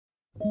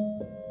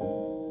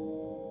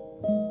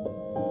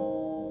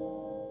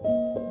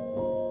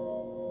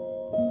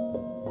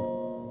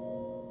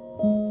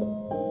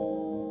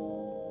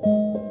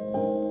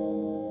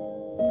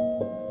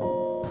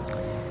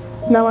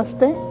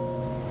Namaste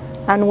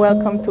and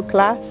welcome to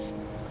class.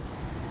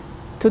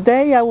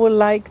 Today I would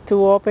like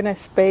to open a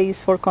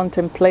space for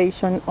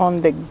contemplation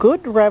on the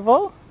good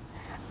rebel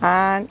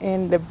and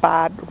in the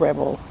bad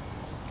rebel.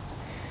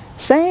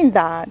 Saying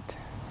that,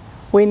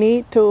 we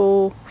need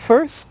to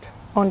first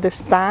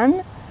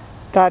understand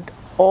that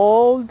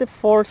all the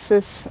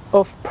forces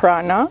of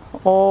prana,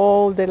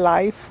 all the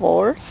life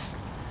force,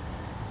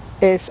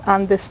 is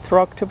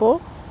indestructible,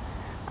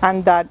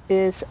 and that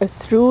is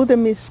through the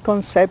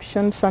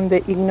misconceptions and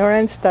the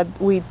ignorance that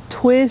we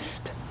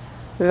twist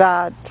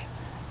that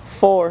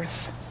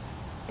force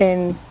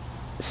in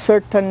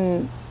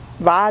certain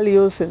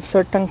values and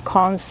certain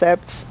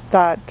concepts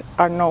that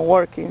are not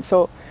working.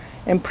 So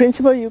in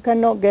principle, you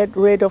cannot get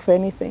rid of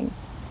anything.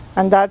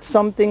 And that's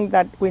something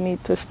that we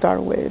need to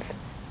start with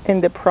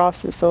in the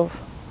process of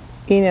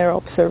inner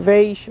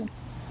observation.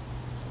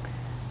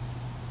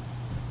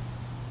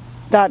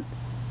 That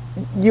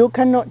you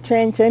cannot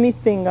change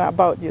anything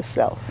about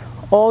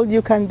yourself. All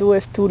you can do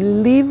is to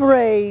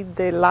liberate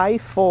the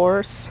life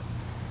force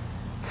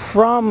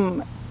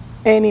from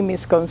any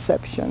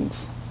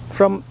misconceptions,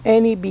 from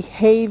any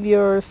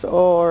behaviors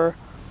or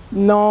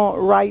no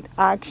right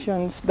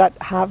actions that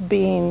have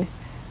been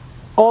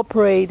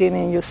operating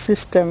in your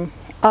system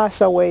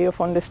as a way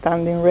of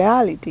understanding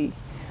reality,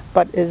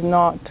 but is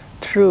not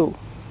true.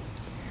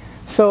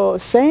 So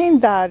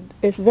saying that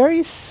is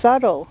very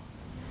subtle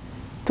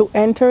to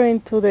enter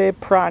into the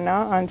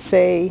prana and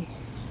say,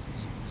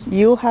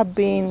 you have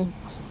been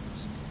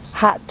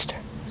hatched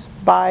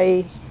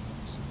by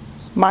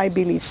my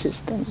belief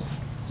systems,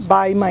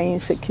 by my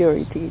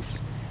insecurities,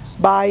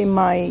 by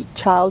my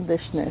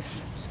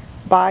childishness,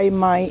 by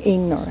my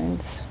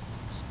ignorance.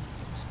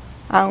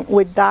 And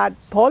with that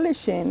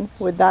polishing,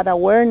 with that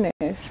awareness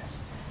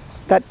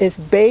that is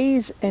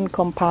based in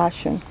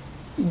compassion,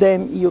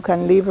 then you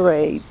can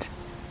liberate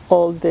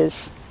all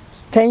these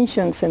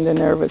tensions in the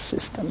nervous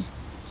system.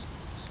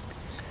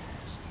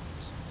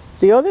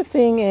 The other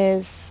thing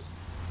is,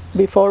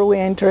 before we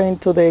enter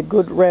into the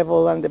good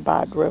rebel and the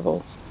bad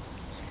rebel,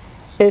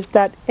 is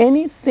that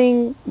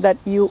anything that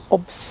you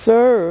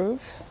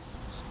observe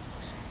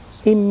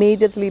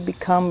immediately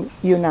become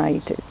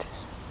united.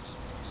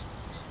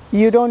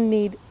 You don't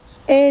need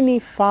any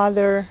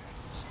further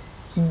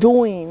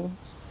doing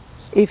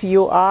if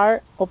you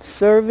are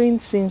observing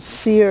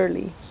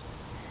sincerely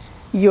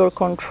your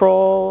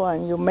control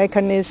and your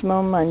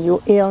mechanism and your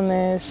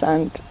illness,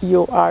 and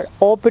you are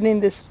opening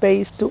the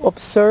space to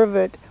observe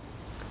it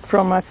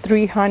from a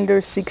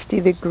 360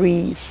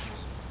 degrees.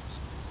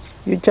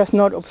 You just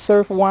not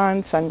observe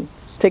once and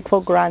take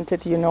for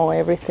granted you know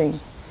everything.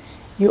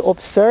 You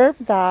observe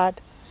that,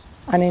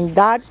 and in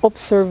that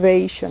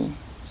observation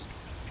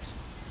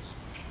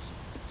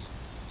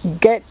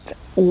get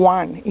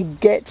one, it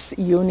gets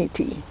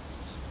unity,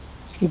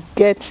 it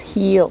gets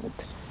healed,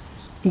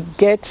 it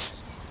gets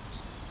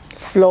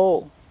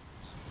flow,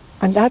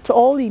 and that's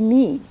all it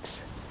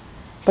needs.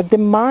 But the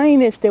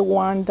mind is the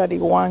one that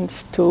it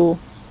wants to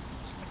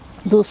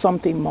do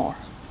something more.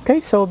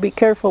 Okay, so be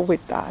careful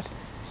with that.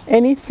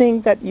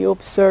 Anything that you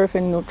observe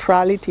in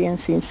neutrality and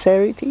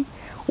sincerity,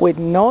 with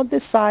no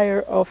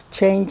desire of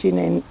changing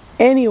in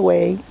any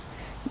way,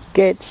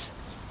 gets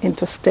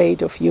into a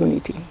state of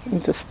unity,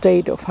 into a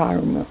state of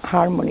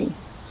harmony.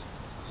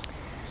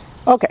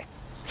 Okay,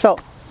 so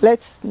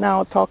let's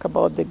now talk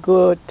about the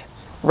good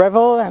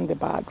rebel and the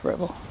bad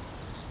rebel.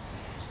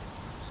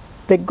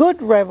 The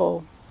good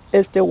rebel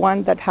is the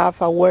one that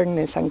have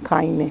awareness and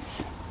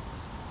kindness.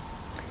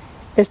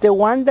 It's the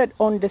one that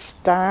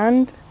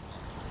understands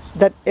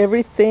that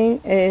everything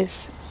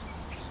is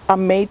a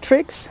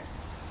matrix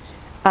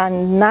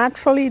and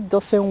naturally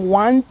doesn't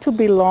want to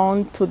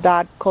belong to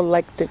that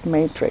collective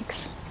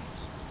matrix,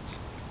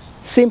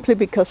 simply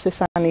because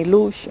it's an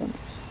illusion,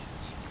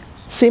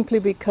 simply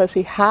because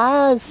it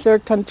has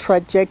certain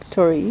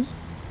trajectory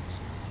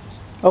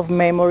of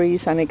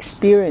memories and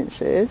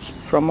experiences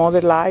from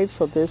other lives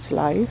or this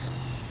life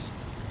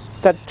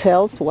that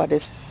tells what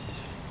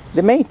is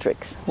the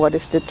matrix, what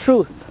is the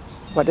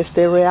truth, what is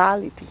the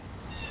reality.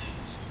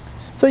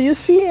 So you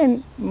see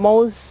in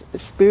most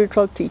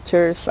spiritual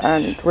teachers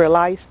and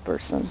realized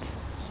persons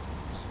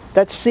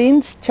that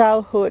since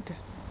childhood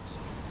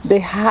they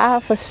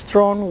have a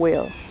strong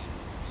will,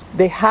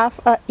 they have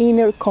an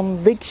inner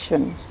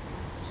conviction,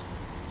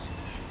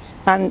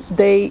 and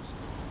they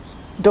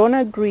don't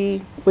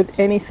agree with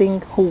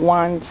anything who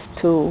wants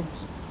to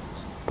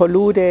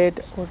pollute it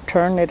or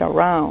turn it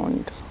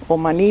around or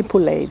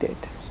manipulate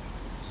it.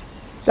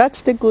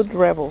 That's the good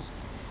rebel.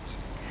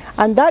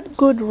 And that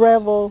good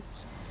rebel,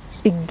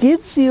 it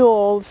gives you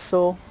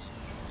also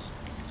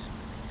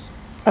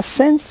a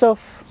sense of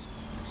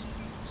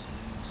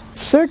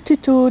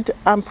certitude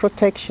and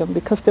protection,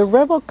 because the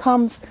rebel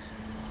comes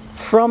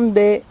from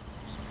the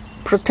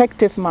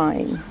protective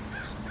mind.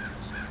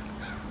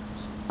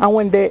 And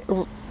when the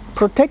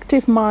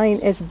protective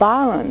mind is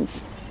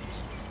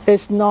balanced,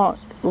 is not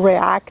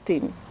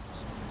reacting.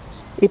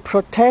 It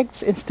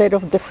protects instead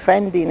of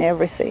defending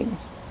everything.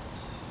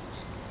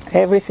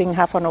 Everything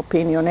have an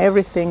opinion,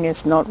 everything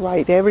is not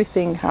right,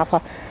 everything have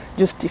a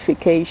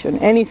justification.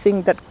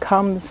 Anything that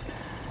comes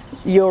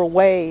your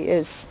way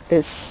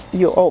is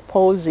you're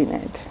opposing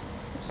it.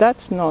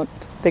 That's not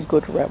the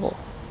good rebel.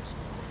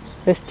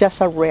 It's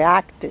just a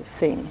reactive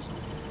thing.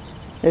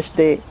 It's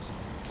the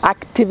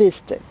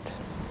activistic.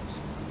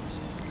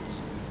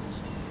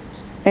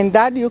 And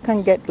that you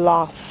can get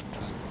lost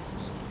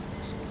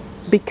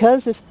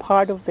because it's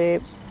part of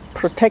the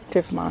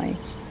protective mind.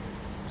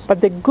 But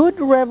the good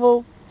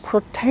rebel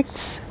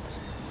protects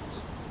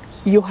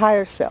your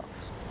higher self.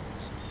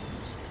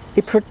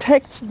 It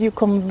protects your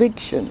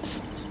convictions.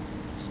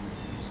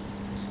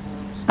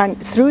 And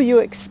through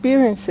your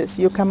experiences,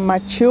 you can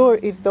mature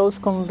if those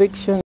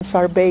convictions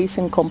are based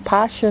in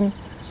compassion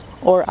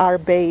or are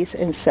based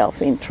in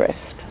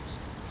self-interest.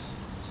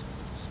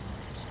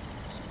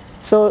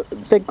 So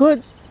the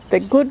good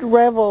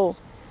rebel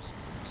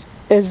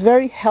is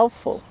very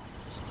helpful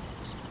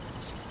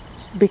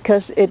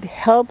because it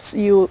helps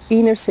your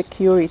inner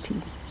security,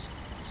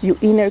 your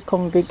inner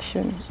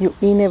conviction, your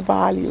inner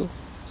value.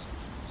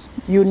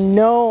 You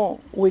know,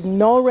 with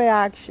no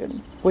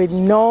reaction, with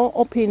no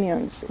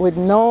opinions, with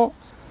no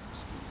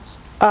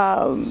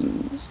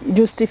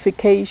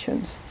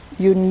justifications,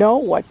 you know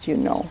what you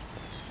know.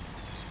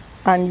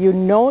 And you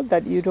know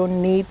that you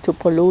don't need to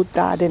pollute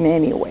that in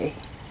any way.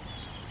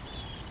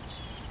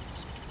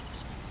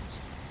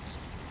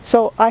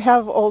 So I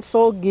have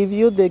also give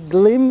you the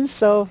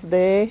glimpse of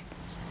the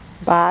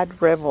bad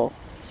rebel.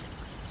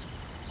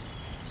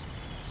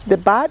 The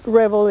bad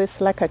rebel is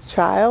like a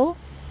child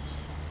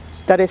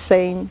that is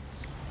saying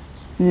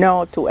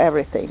no to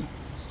everything,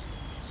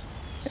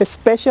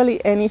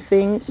 especially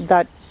anything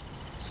that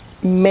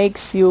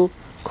makes you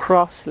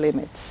cross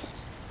limits.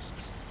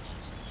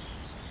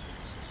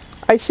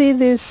 I see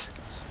this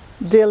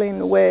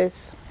dealing with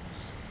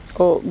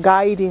or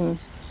guiding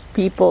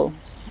people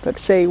that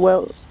say,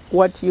 well,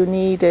 what you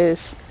need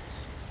is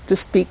to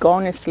speak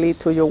honestly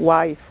to your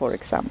wife, for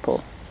example.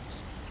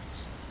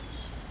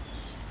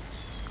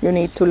 You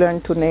need to learn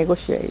to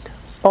negotiate.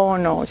 Oh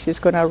no, she's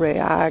going to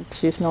react,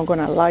 she's not going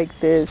to like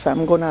this,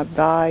 I'm going to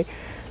die,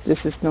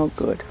 this is no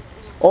good.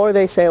 Or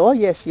they say, oh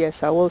yes,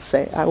 I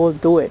will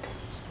do it.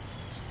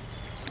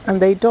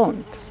 And they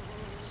don't.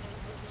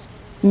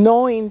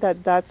 Knowing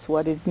that that's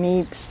what it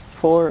needs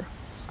for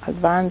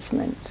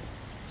advancement.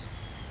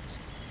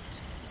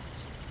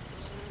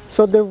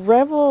 So the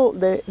rebel,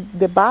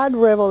 the bad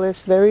rebel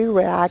is very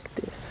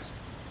reactive.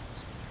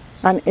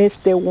 And it's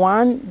the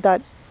one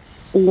that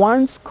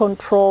wants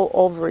control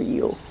over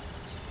you.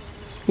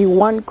 He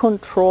wants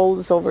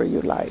controls over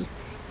your life.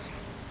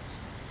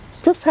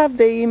 Just have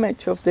the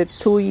image of the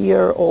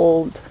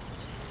 2-year-old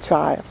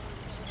child.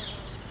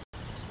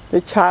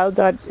 The child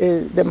that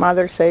the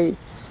mother say,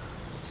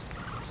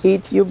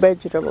 eat your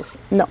vegetables.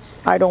 No,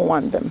 I don't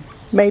want them.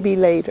 Maybe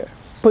later.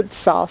 Put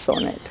sauce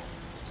on it.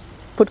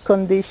 Put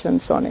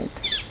conditions on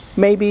it.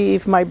 Maybe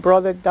if my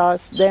brother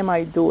does, then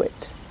I do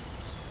it.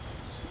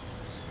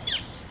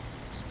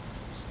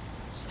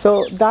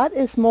 So that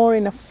is more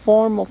in a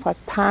form of a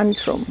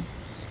tantrum.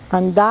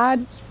 And that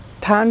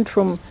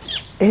tantrum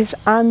is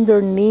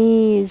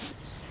underneath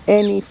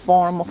any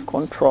form of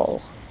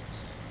control.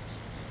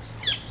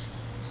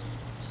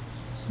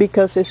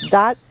 Because it's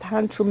that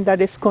tantrum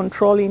that is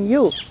controlling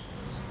you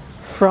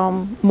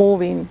from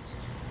moving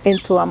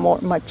into a more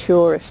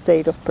mature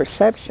state of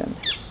perception.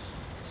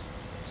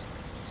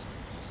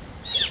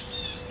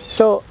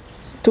 So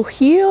to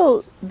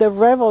heal the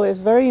rebel is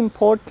very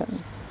important.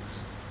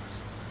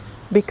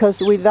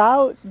 Because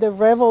without the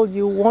rebel,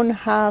 you won't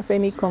have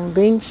any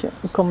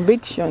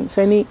convictions,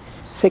 any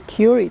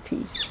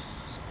security.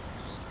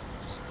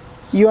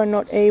 You are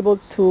not able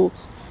to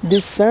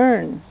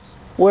discern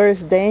where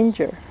is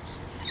danger,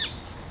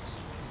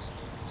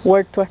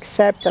 where to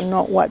accept and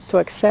not what to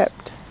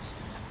accept.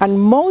 And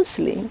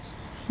mostly,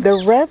 the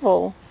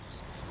rebel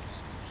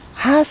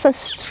has a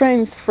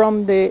strength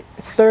from the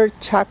third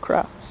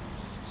chakra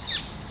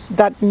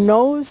that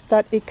knows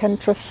that it can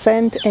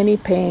transcend any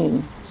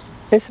pain.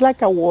 It's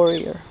like a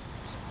warrior.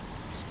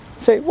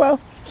 Say, well,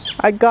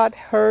 I got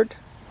hurt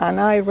and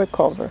I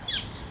recover.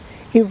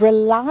 It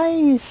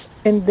relies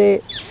in the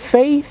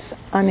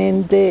faith and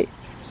in the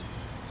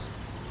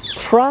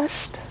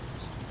trust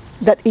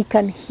that it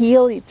can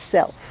heal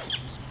itself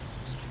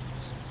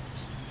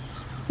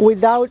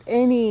without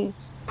any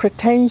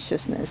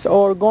pretentiousness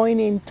or going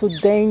into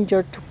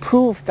danger to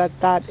prove that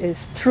that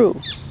is true.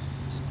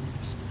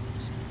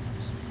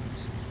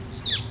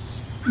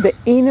 The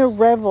inner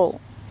rebel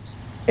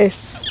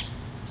is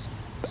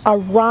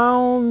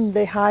around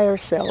the higher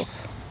self.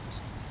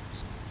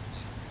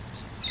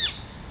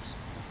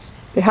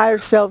 The higher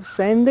self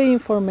sends the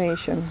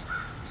information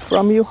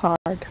from your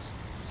heart,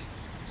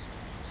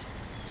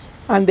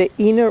 and the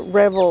inner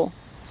rebel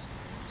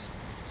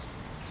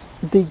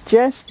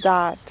digests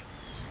that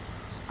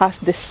as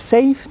the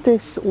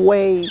safest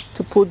way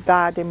to put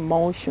that in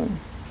motion.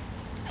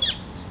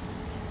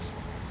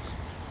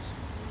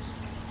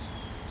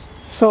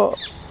 So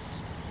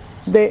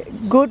the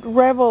good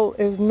rebel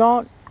is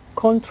not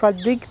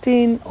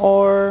contradicting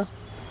or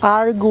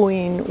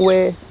arguing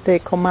with the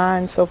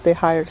commands of the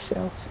higher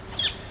self.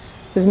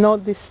 It's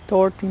not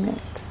distorting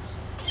it.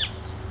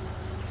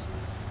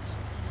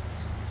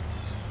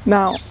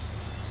 Now,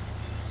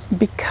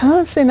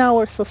 because in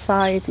our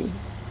society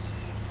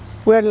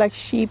we're like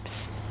sheep,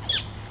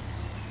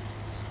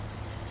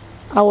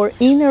 our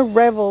inner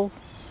rebel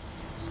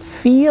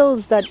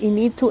feels that it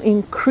needs to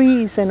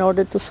increase in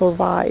order to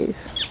survive.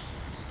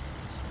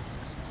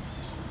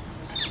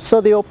 So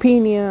the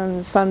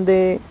opinions and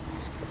the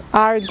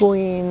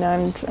arguing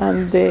and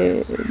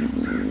the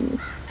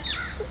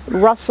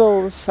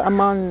rustles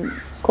among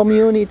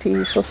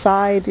communities,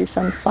 societies,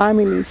 and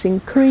families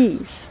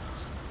increase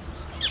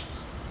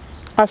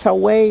as a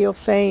way of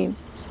saying,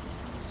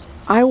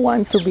 I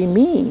want to be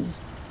me.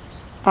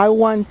 I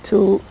want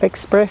to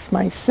express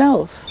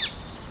myself.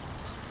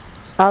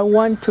 I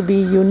want to be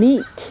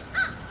unique.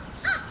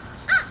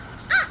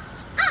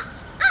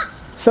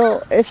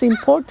 So it's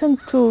important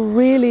to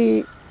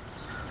really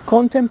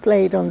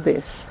contemplate on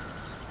this,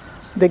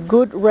 the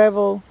good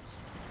rebel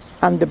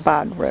and the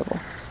bad rebel.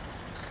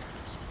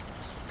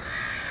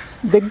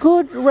 The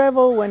good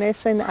rebel, when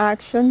it's in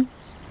action,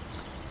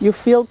 you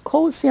feel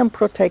cozy and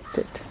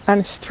protected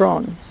and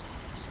strong,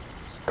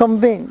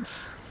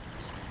 convinced.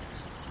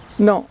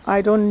 No,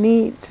 I don't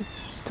need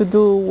to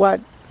do what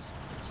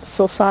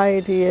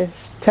society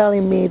is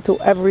telling me to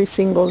every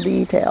single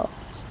detail.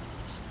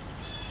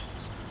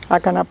 I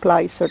can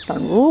apply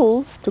certain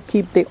rules to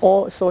keep the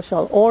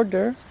social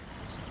order,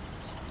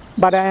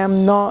 but I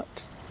am not,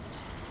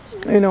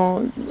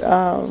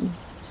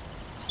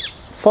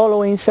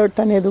 following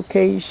certain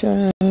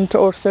education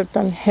or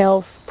certain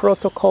health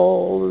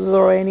protocols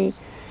or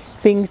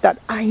anything that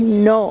I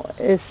know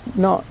is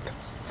not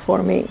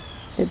for me.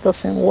 It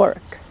doesn't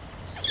work.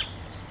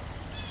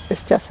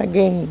 It's just a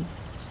game.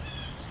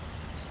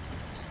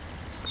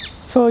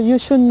 So you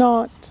should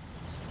not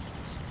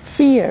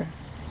fear,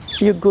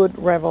 you good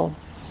rebel.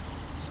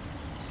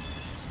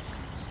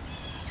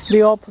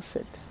 The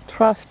opposite,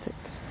 trust it.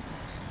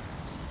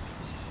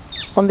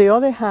 On the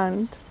other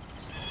hand,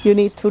 you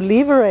need to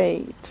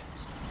liberate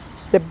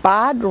the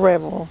bad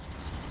rebel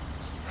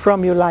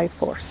from your life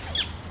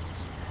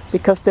force.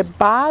 Because the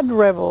bad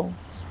rebel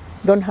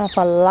don't have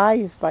a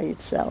life by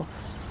itself.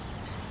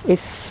 It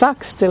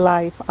sucks the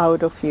life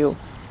out of you.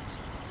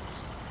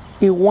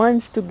 It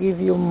wants to give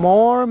you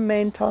more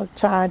mental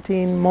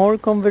chatting, more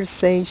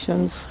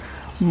conversations,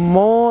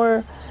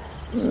 more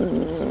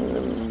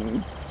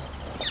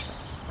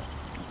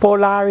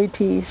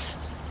polarities.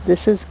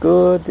 This is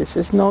good, this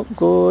is not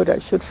good, I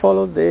should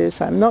follow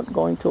this, I'm not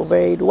going to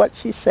obey it, what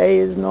she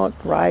says is not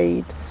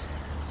right.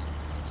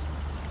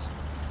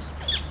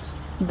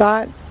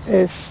 That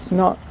is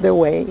not the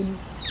way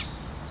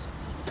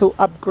to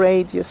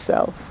upgrade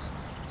yourself,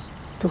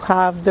 to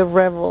have the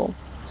rebel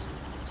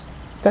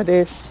that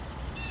is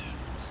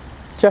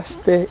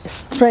just the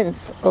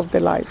strength of the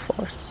life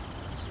force.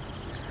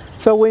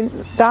 So when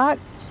that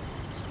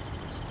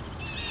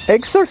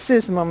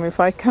exorcism, if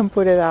I can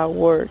put it that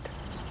word,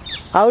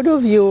 out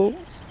of you,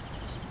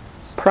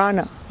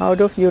 prana, out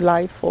of you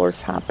life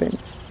force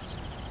happens,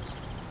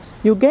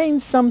 you gain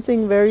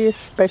something very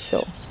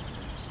special,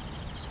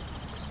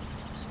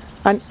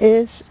 and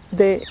is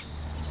the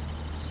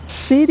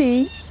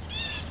city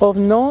of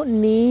no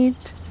need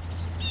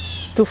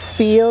to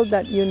feel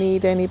that you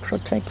need any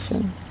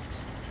protection.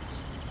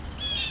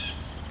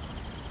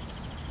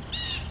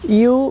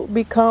 You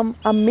become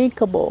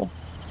amicable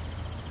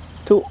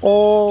to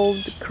all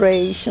the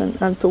creation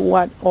and to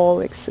what all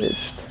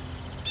exists.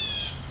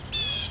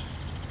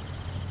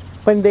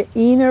 When the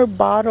inner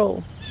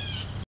battle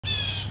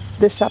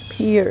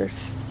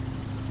disappears,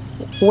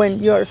 when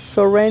you are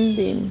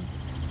surrendering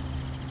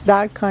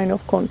that kind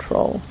of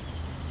control,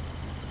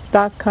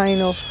 that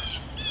kind of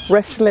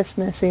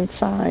restlessness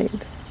inside,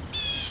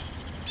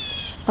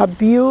 a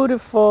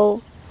beautiful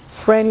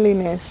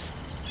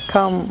friendliness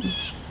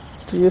comes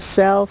to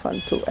yourself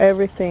and to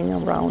everything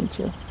around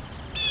you.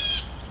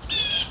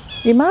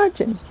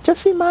 Imagine,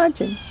 just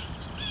imagine,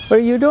 where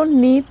you don't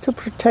need to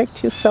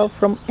protect yourself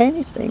from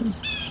anything.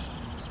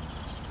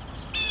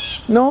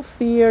 No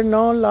fear,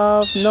 no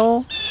love,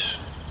 no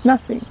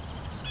nothing.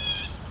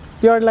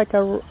 You're like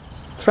a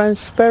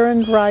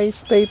transparent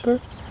rice paper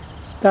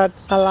that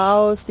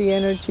allows the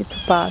energy to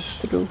pass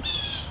through.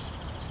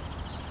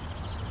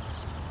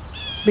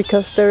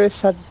 Because there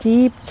is a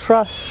deep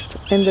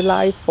trust in the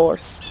life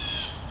force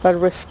that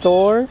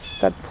restores,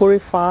 that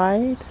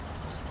purifies,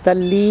 that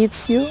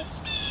leads you,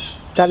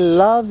 that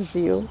loves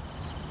you.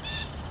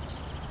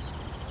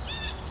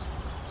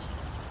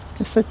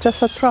 It's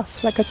just a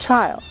trust, like a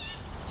child.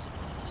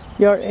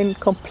 You're in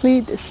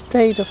complete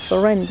state of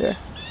surrender,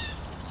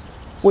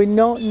 with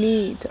no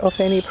need of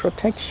any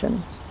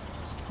protection,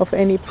 of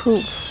any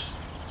proof.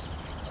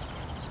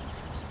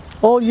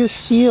 All your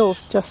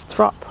shields just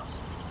drop.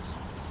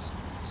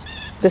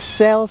 The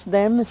cells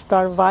then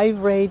start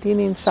vibrating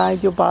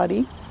inside your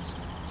body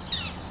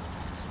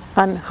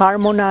and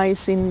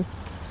harmonizing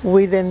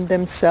within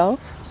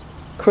themselves,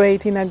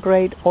 creating a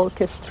great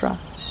orchestra,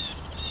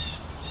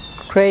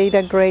 create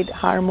a great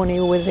harmony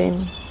within.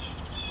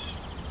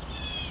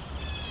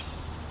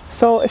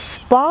 So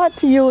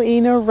spot your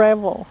inner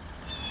rebel.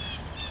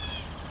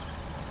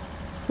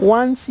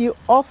 Once you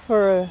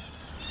offer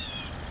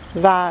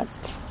that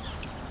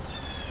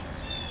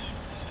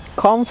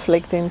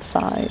conflict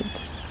inside,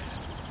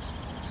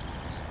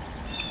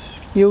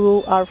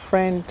 you are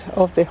friend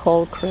of the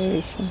whole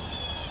creation.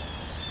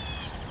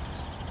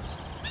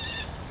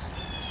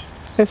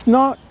 It's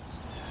not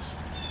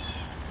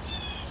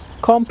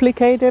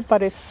complicated,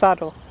 but it's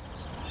subtle.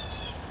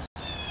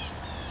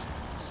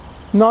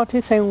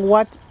 Noticing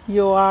what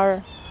you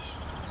are.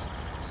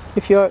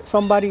 If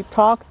somebody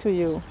talk to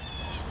you,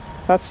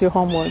 that's your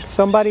homework.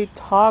 Somebody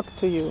talk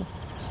to you.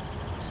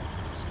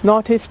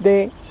 Notice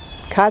the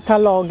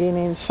cataloging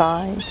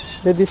inside,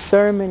 the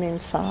discernment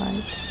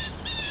inside.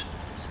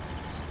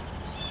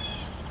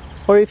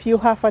 Or if you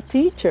have a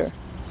teacher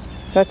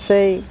that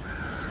say,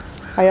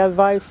 I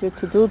advise you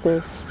to do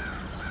this,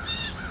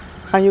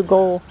 and you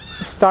go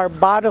start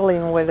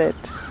battling with it,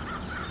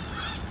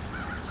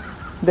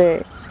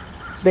 the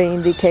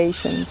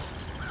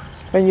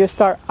indications. When you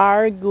start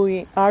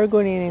arguing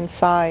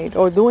inside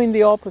or doing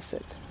the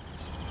opposite,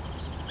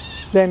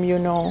 then you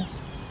know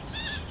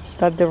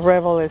that the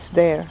rebel is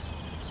there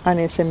and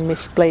it's in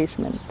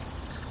misplacement.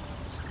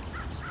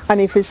 And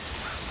if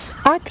it's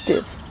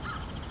active,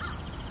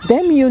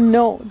 then you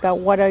know that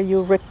what are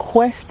you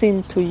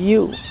requesting to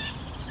you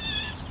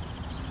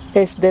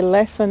is the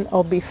lesson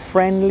of be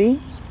friendly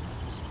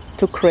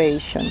to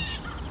creation,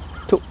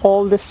 to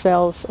all the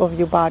cells of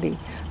your body,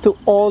 to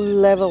all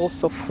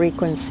levels of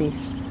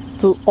frequencies,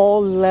 to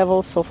all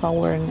levels of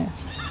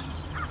awareness.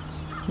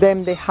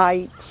 Then the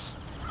heights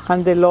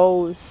and the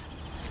lows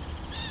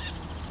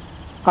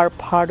are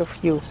part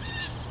of you.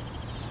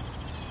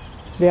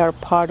 They are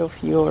part of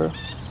your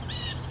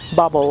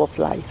bubble of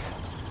life.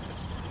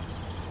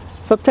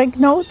 So take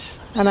notes,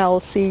 and I will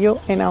see you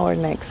in our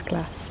next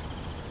class.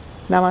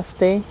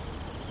 Namaste,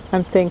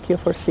 and thank you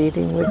for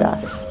sitting with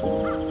us.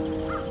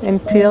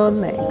 Until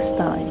next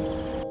time.